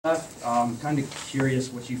Kind of curious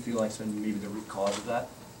what you feel like's been maybe the root cause of that.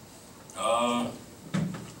 I mean,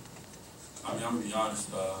 I'm gonna be honest.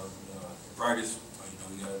 Practice,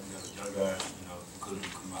 we got a young guy, including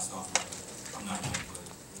myself. I'm not young, but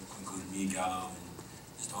including me, Gallo, and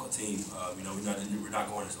just the whole team. We're not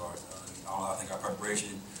going as hard. I think our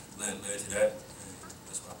preparation led to that. And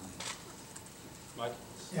that's what I believe. Mike?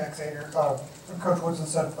 Yeah, Xavier. Coach Woodson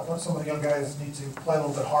said some of the young guys need to play a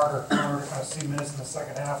little bit harder in order to kind of see minutes in the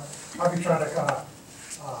second half. How are you trying to kind of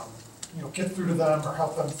get through to them or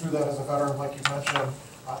help them through that as a veteran, like you mentioned,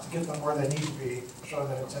 to get them where they need to be, showing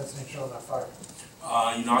that intensity, showing that fight?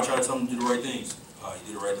 I try to tell them to do the right things.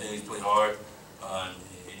 You do the right things, play hard,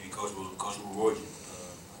 and coach will reward you.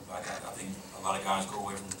 I think a lot of guys go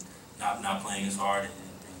away from not playing as hard and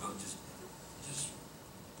just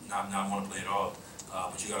not want to play at all.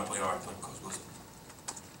 But you got to play hard to play with Coach Wilson.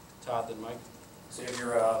 Todd, then Mike.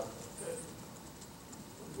 Xavier,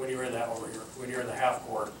 when you were in the half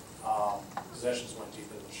court, possessions went deep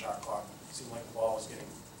into the shot clock. It seemed like the ball was getting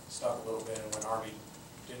stuck a little bit, and when Army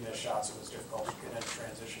didn't miss shots, it was difficult to get into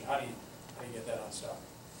transition. How do you get that unstuck?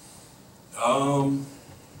 Can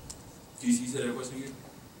you say that question again?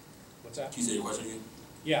 What's that? Can you say your question again?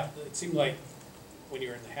 Yeah, it seemed like when you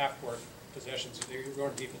were in the half court possessions, you were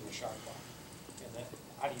going deep in the shot clock. And then,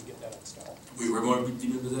 how do you get that unstuck? We're going to be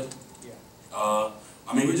deep in possession? Yeah.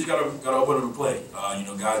 We just gotta open up the play.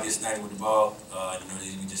 Guys get snagged with the ball.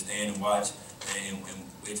 We just stand and watch and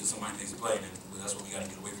wait till somebody takes a play. And that's what we gotta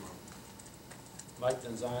get away from. Mike,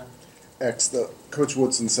 then Zion. Coach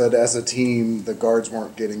Woodson said as a team, the guards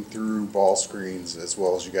weren't getting through ball screens as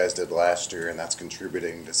well as you guys did last year, and that's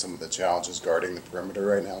contributing to some of the challenges guarding the perimeter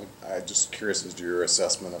right now. I'm just curious as to your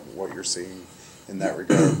assessment of what you're seeing in that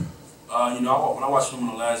regard. When I watched them in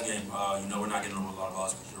the last game, we're not getting over a lot of ball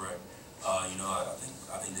screens. You're right.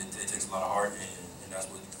 I think it takes a lot of heart, and that's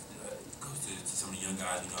what goes to some of the young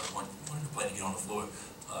guys. Wanting to play to get on the floor.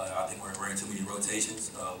 I think we're in too many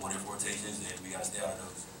rotations, what-if rotations, and we got to stay out of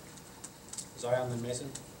those. Zion, then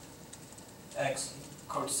Mason.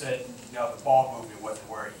 Coach said, the ball movement wasn't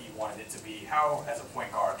where he wanted it to be. How, as a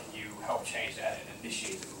point guard, can you help change that and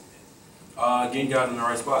initiate the movement? Getting guys in the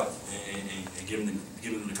right spot and giving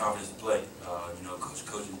them the confidence to play.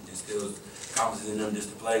 Coach instills confidence in them just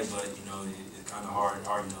to play, but it's kind of hard,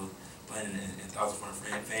 playing in thousands front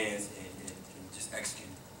of fans and just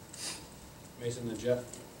executing. Mason, then Jeff.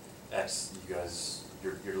 You guys,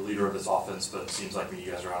 you're the leader of this offense, but it seems like when you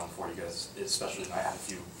guys are out on the floor, you guys, especially tonight, had a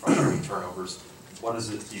few frustrating turnovers. What is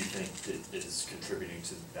it do you think is contributing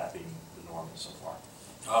to that being the norm so far?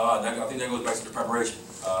 I think that goes back to the preparation.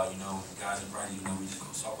 Guys in practice, we just go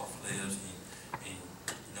soft off the layups, and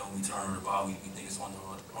when we turn over the ball, we think it's on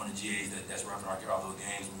the GAs that's roughing our little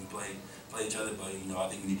games when we play each other. But I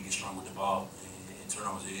think we need to get strong with the ball, and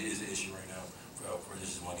turnovers is an issue right now for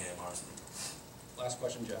just one game, honestly. Last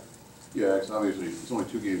question, Jeff. Yeah, obviously it's only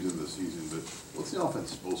 2 games into the season, but what's the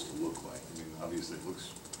offense supposed to look like? I mean, obviously it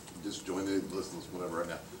looks disjointed, listless, whatever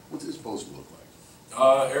right now. What's it supposed to look like?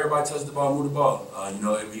 Everybody touches the ball, move the ball.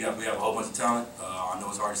 We have a whole bunch of talent. I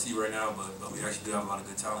know it's hard to see right now, but we actually do have a lot of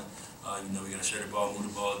good talent. We got to share the ball,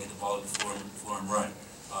 move the ball, get the ball to the floor and run.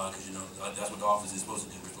 Because that's what the offense is supposed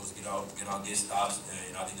to do. We're supposed to get out, get stops,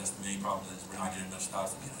 and I think that's the main problem is we're not getting enough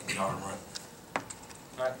stops to get out and run.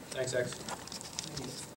 All right, thanks, X.